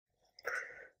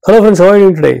Hello friends, how are you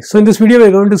doing today? So in this video we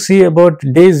are going to see about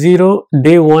day 0,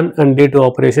 day 1 and day 2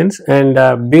 operations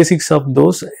and basics of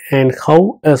those and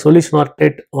how a solution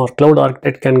architect or cloud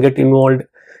architect can get involved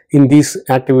in these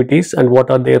activities and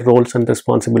what are their roles and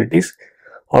responsibilities.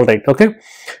 Alright, okay.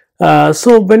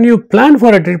 So when you plan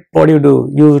for a trip, what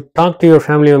do? You talk to your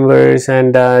family members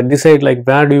and decide like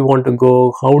where do you want to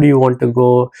go, how do you want to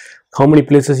go, how many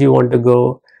places you want to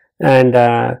go,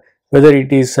 and whether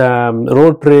it is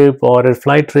road trip or a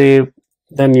flight trip.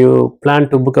 Then you plan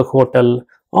to book a hotel.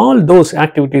 All those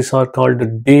activities are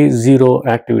called day 0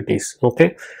 activities.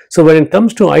 Okay, so when it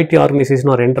comes to IT organization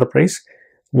or enterprise,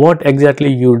 what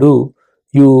exactly you do,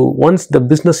 you once the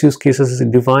business use cases is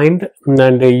defined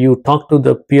and you talk to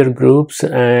the peer groups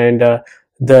and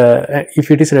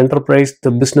if it is an enterprise,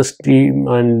 the business team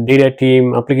and data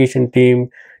team, application team,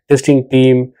 testing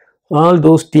team, all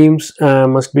those teams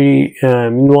must be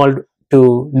involved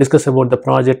to discuss about the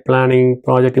project planning,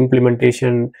 project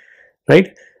implementation,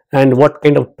 right? And what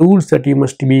kind of tools that you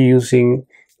must be using,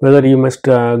 whether you must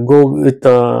go with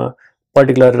a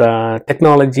particular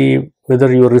technology, whether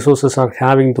your resources are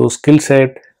having those skill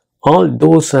set, all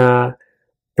those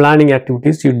planning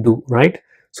activities you do, right?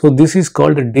 So this is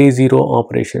called day 0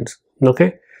 operations.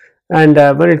 Okay, and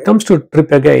when it comes to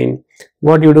trip again,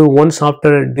 what you do once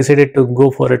after decided to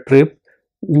go for a trip,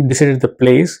 you decided the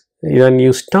place, then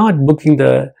you start booking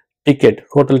the ticket,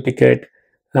 hotel ticket.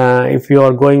 If you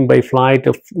are going by flight,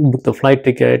 book the flight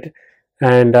ticket,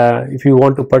 and if you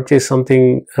want to purchase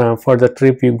something for the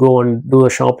trip, you go and do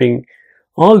a shopping.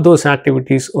 All those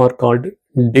activities are called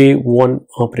day 1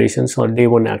 operations or day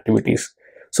 1 activities.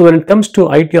 So when it comes to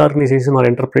IT organization or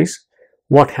enterprise,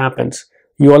 what happens?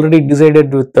 You already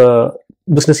decided with the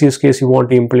business use case you want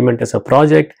to implement as a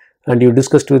project, and you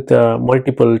discussed with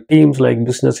multiple teams like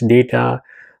business, data,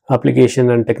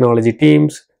 application and technology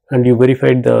teams, and you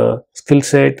verified the skill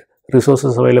set,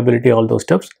 resources availability, all those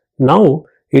steps. Now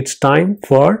it's time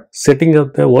for setting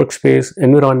up the workspace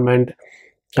environment,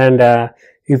 and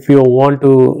if you want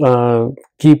to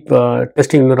keep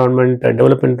testing environment,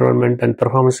 development environment and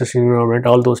performance testing environment,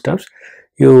 all those steps,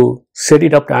 you set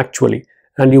it up actually,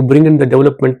 and you bring in the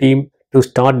development team to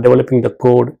start developing the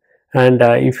code. And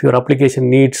if your application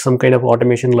needs some kind of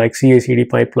automation like CI/CD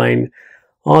pipeline,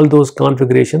 all those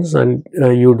configurations and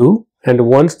you do. And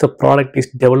once the product is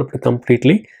developed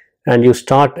completely and you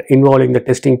start involving the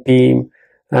testing team,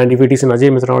 and if it is an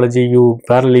agile methodology, you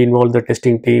parallelly involve the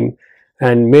testing team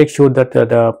and make sure that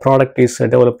the product is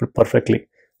developed perfectly.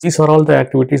 These are all the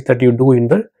activities that you do in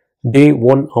the day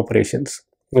 1 operations.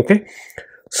 Okay,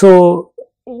 so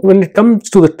when it comes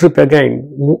to the trip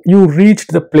again, you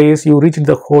reached the place, you reached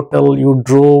the hotel, you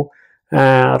drove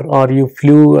or you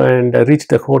flew and reached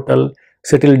the hotel,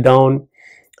 settled down,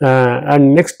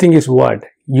 and next thing is what?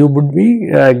 You would be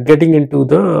getting into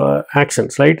the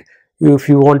actions, right? If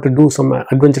you want to do some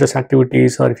adventurous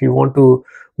activities, or if you want to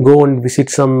go and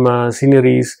visit some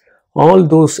sceneries, all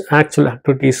those actual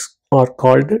activities are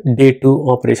called day 2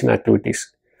 operation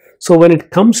activities. So when it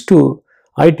comes to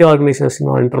IT organization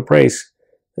or enterprise,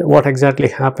 what exactly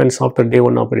happens after day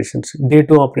 1 operations? Day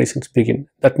 2 operations begin.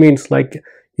 That means like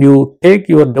you take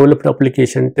your developed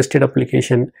application, tested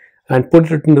application, and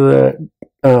put it into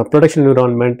the production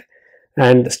environment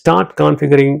and start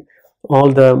configuring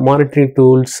all the monitoring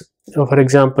tools. For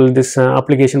example, this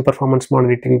application performance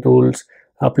monitoring tools,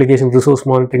 application resource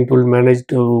monitoring tool managed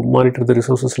to monitor the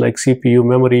resources like CPU,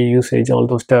 memory usage, all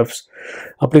those stuffs.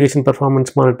 Application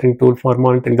performance monitoring tool for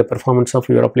monitoring the performance of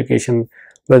your application,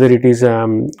 whether it is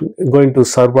going to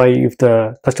survive if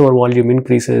the customer volume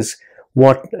increases,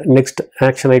 what next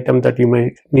action item that you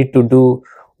may need to do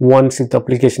once if the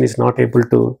application is not able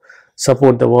to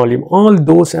support the volume. All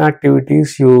those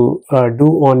activities you do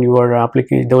on your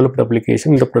developed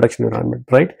application in the production environment,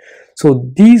 right?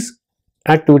 So these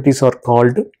activities are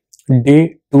called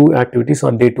day 2 activities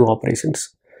or day 2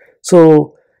 operations.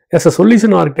 So as a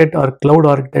solution architect or cloud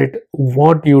architect,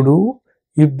 what you do,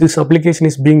 if this application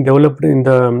is being developed in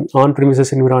the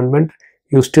on-premises environment,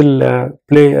 you still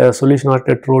play a solution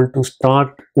architect role to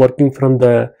start working from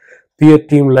the peer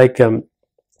team like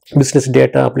business,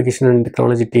 data, application and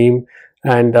technology team,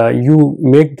 and you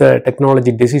make the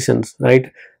technology decisions,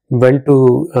 right? When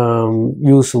to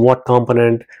use what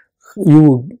component,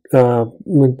 you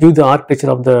give the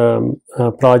architecture of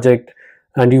the project,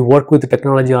 and you work with the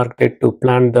technology architect to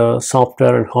plan the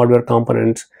software and hardware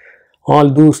components.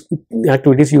 All those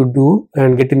activities you do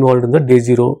and get involved in the day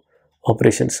 0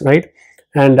 operations, right?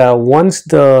 And once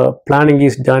the planning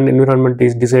is done, environment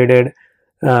is decided,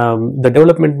 the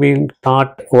development will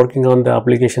start working on the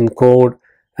application code,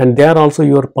 and there also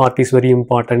your part is very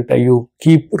important. You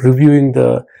keep reviewing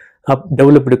the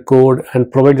developed code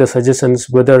and provide the suggestions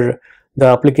whether the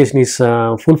application is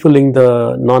fulfilling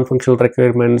the non-functional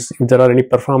requirements, if there are any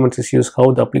performance issues,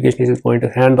 how the application is going to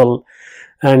handle.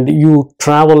 And you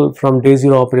travel from day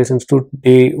 0 operations to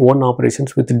day 1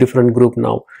 operations with a different group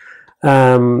now.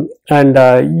 And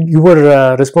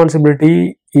your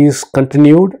responsibility is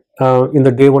continued in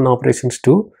the day 1 operations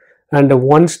too. And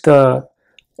once the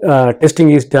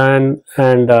testing is done,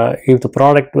 and if the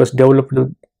product was developed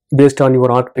based on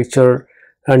your architecture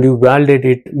and you validate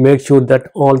it, make sure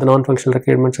that all the non-functional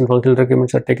requirements and functional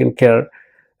requirements are taken care.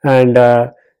 And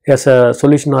as a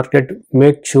solution architect,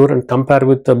 make sure and compare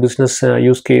with the business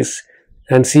use case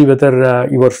and see whether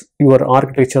your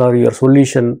architecture or your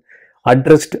solution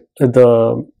addressed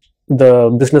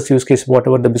the business use case,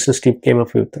 whatever the business team came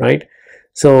up with, right?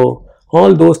 So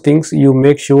all those things you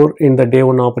make sure in the day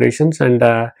 1 operations, and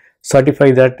certify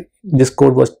that this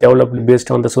code was developed based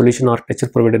on the solution architecture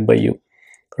provided by you,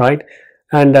 right?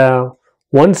 And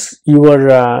once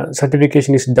your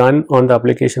certification is done on the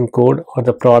application code or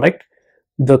the product,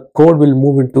 the code will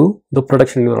move into the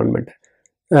production environment.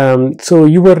 So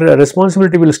your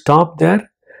responsibility will stop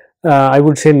there? I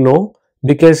would say no,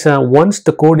 because once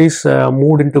the code is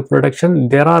moved into production,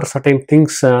 there are certain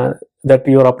things that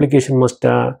your application must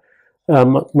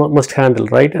handle,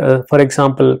 right? For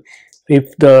example,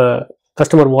 if the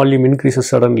customer volume increases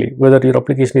suddenly, whether your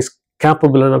application is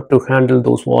capable enough to handle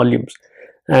those volumes,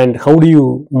 and how do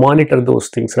you monitor those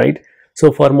things, right?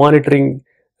 So for monitoring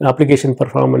application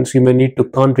performance, you may need to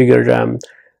configure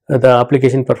the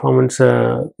application performance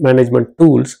management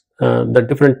tools. The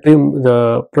different team,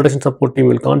 the production support team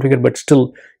will configure, but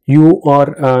still you are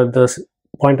the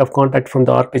point of contact from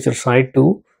the architecture side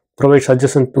to provide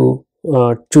suggestion to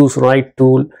choose right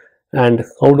tool and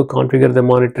how to configure the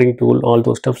monitoring tool. All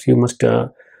those stuffs you must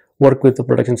work with the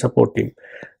production support team.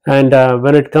 And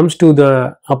when it comes to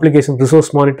the application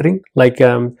resource monitoring, like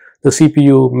the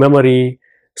CPU, memory,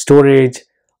 storage,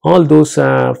 all those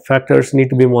factors need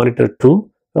to be monitored too.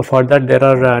 For that, there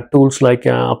are tools like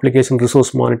application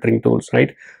resource monitoring tools,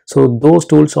 right? So those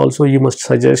tools also you must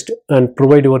suggest and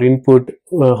provide your input,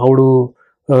 how to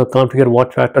configure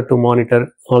what factor to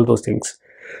monitor, all those things.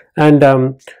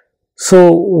 And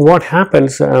so what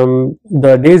happens,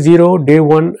 the day 0, day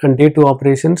 1 and day 2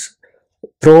 operations,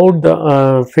 throughout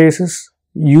the phases,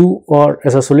 you are,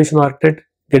 as a solution architect,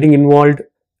 getting involved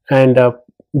and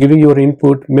giving your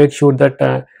input, make sure that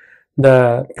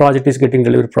the project is getting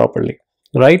delivered properly,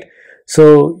 right?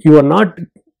 So you are not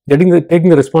taking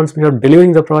the responsibility of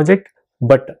delivering the project,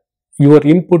 but your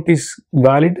input is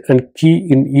valid and key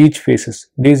in each phases,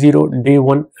 day 0, day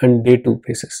 1 and day 2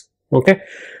 phases, okay?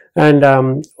 And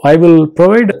I will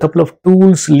provide a couple of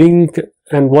tools link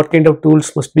and what kind of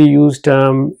tools must be used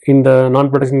in the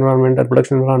non-production environment or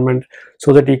production environment,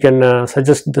 so that you can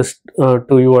suggest this to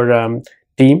your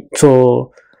team.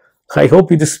 So I hope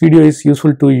this video is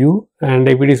useful to you, and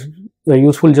if it is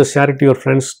useful, just share it to your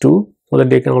friends too, so that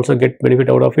they can also get benefit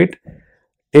out of it.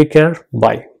 Take care.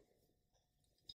 Bye.